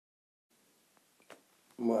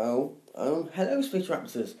Hello Space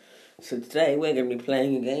Raptors. So today we're going to be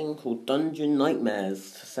playing a game called Dungeon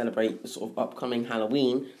Nightmares. To celebrate the sort of upcoming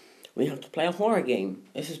Halloween, we have to play a horror game.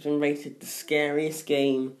 This has been rated the scariest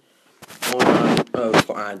game on... Oh, it's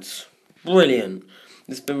got ads. Brilliant.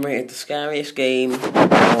 This has been rated the scariest game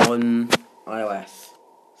on iOS.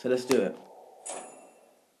 So let's do it.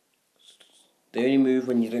 They only move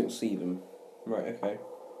when you don't see them. Right, okay.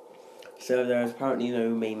 So there is apparently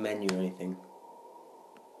no main menu or anything.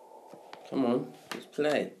 Come on, let's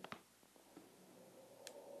play.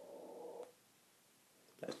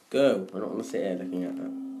 Let's go. We're not going to sit here looking at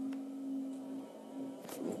that.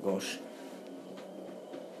 Oh gosh.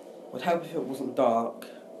 Would help if it wasn't dark.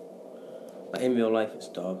 But in real life it's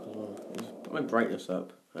dark as well. Just put my brightness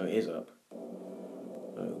up. Oh, it is up.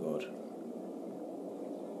 Oh god.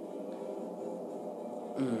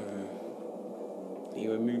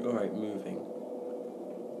 You were alright, moving.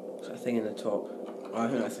 There's that thing in the top. Oh, I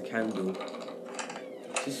think that's a candle.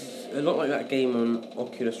 This is a lot like that game on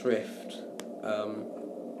Oculus Rift. I've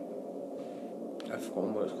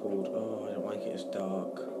forgotten what it's called. Oh, I don't like it, it's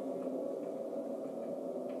dark.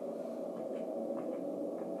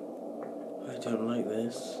 I don't like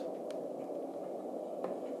this.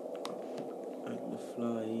 I don't like the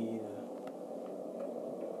fly either.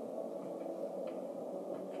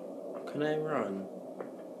 Can I run?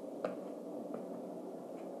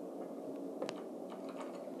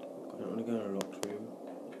 I don't want to go in a locked room.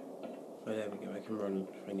 Oh, there we go, I can run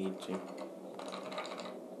if I need to.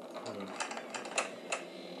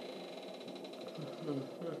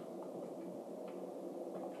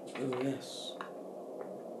 Oh yes.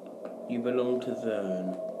 You belong to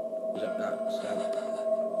Zern. Is that? What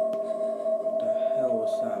the hell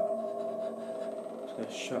was that? Just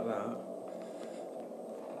gonna shut that.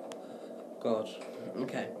 God.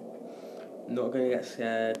 Okay. Not gonna get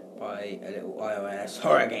scared by a little iOS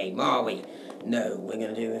horror game, are we? No, we're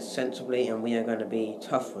gonna do this sensibly and we are gonna be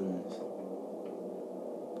tough ones.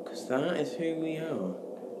 Because that is who we are.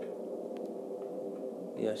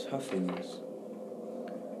 We are toughins.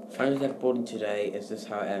 Found a dead body today, is this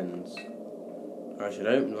how it ends? I should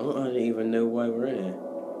hope not, I don't even know why we're in here.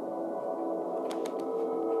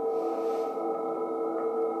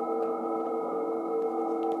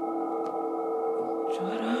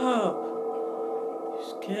 Shut up! You're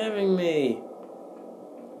scaring me.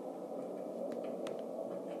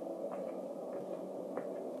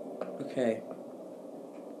 Okay.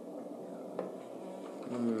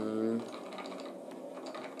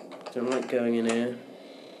 Don't like going in here.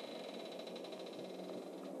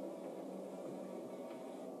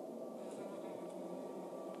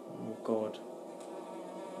 Oh god.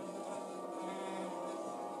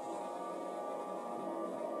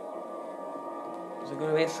 Is it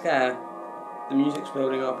going to be a scare? The music's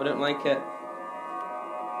building up, I don't like it.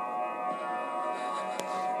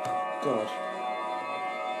 God.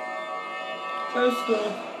 Close the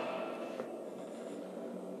door.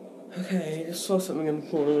 Okay, I just saw something in the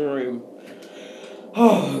corner of the room.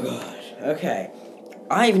 Oh gosh. Okay.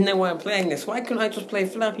 I even know why I'm playing this. Why couldn't I just play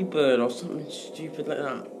Flappy Bird or something stupid like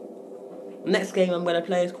that? The next game I'm going to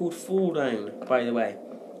play is called Fall Down, by the way.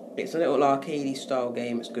 It's a little arcadey style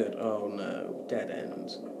game, it's good. Oh no, dead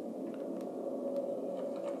ends.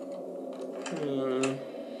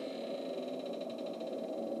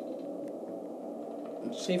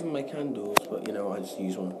 I'm saving my candles, but you know, I just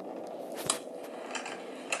use one.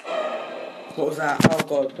 What was that? Oh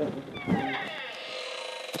god.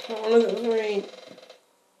 Oh, look at the rain.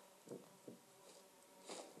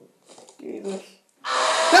 Jesus.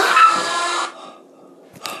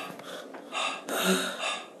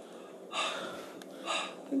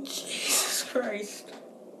 Jesus Christ.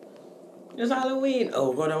 It's Halloween.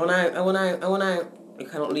 Oh god, I want out. I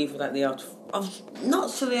cannot leave without the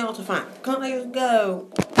not to the artifact. Can't I just go?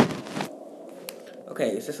 Okay,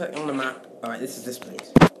 is this like on the map? Alright, this is this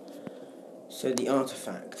place. So the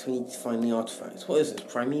artifact. We need to find the artifacts. What is this?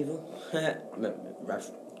 Primeval?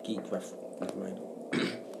 Geek ref. Never mind.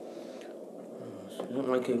 So I don't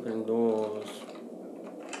like opening doors.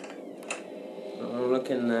 I'm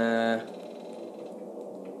looking there.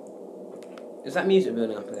 Is that music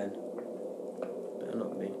building up again? Better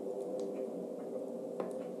not be.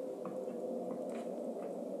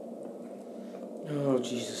 Oh,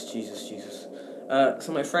 Jesus.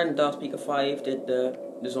 So my friend DarthSpeaker5 did the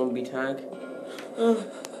zombie tag. Oh,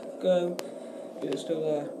 go. Is it still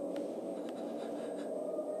there?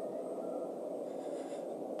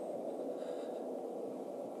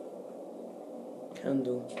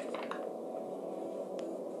 Candle.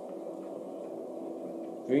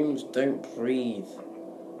 Rooms don't breathe.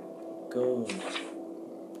 God.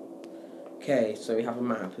 Okay, so we have a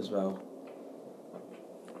map as well.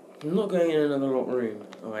 I'm not going in another locked room.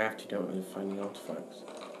 Oh, I have to, don't I, find the artifacts.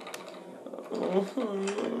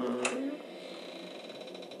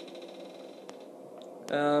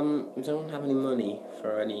 Does anyone have any money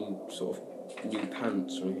for any sort of new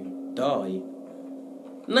pants or anything? Die.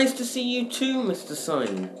 Nice to see you too, Mr.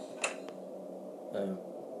 Sign.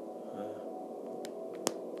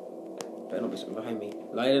 Better not be something behind me.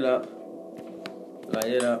 Light it up. Light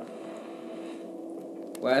it up.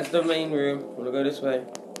 Where's the main room? Wanna go this way?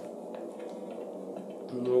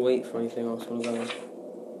 I'm gonna wait for anything else. Wanna go?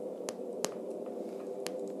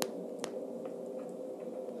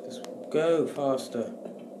 Just go faster.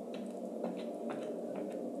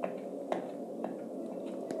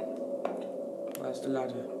 Where's the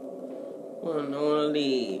ladder? I wanna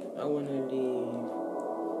leave. I wanna leave.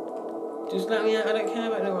 Just let me out. I don't care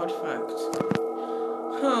about no artifacts.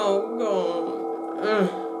 Oh God.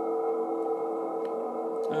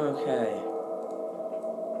 Okay.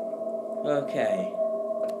 Okay.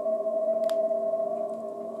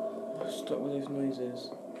 Stop with those noises.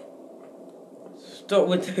 Stop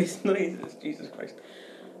with those noises. Jesus Christ.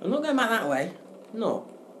 I'm not going back that way. No.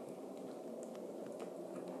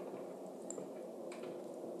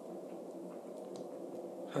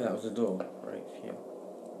 Oh, that was the door. Right, phew.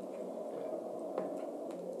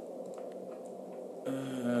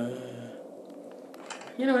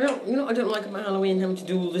 I don't like about Halloween having to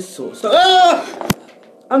do all this sort of stuff. Ah!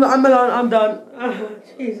 I'm done.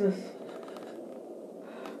 Jesus.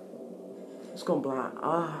 It's gone black.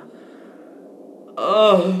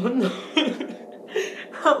 Oh no.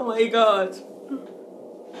 Oh my God.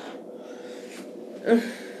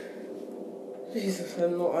 Jesus, I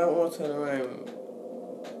don't want to turn around.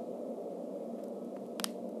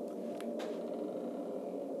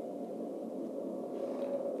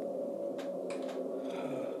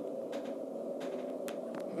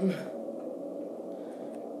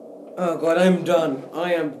 Oh God, I'm done.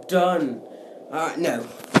 I am done. No,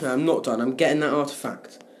 I'm not done. I'm getting that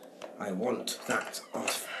artifact. I want that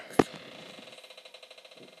artifact.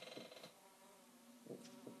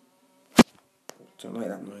 Don't like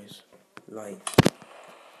that noise. Light.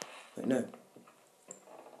 Wait, no.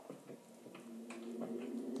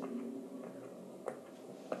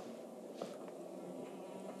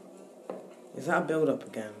 Is that a build-up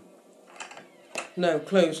again? No,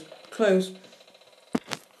 close. Close.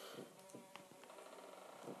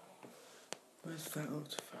 Where's that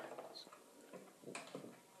artifact?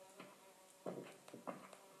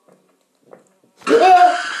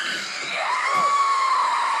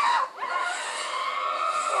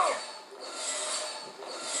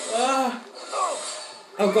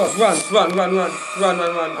 Oh God,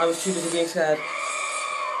 run. I was too busy being scared.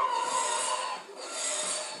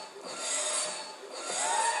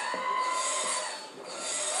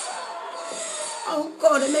 Oh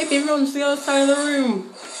God, it made me run to the other side of the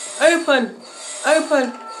room. Open.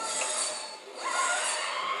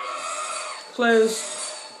 Close.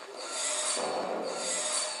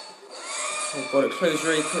 Oh God, it closed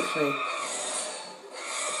really quickly.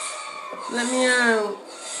 Let me out.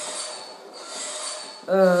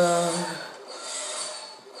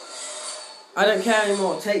 I don't care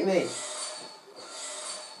anymore. Take me.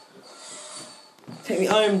 Take me.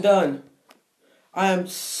 I am done. I am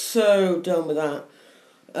so done with that.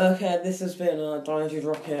 Okay, this has been Dinosaur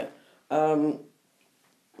Rocket.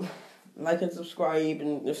 Like and subscribe,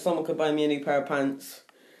 and if someone could buy me a new pair of pants,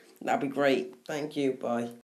 that'd be great. Thank you. Bye.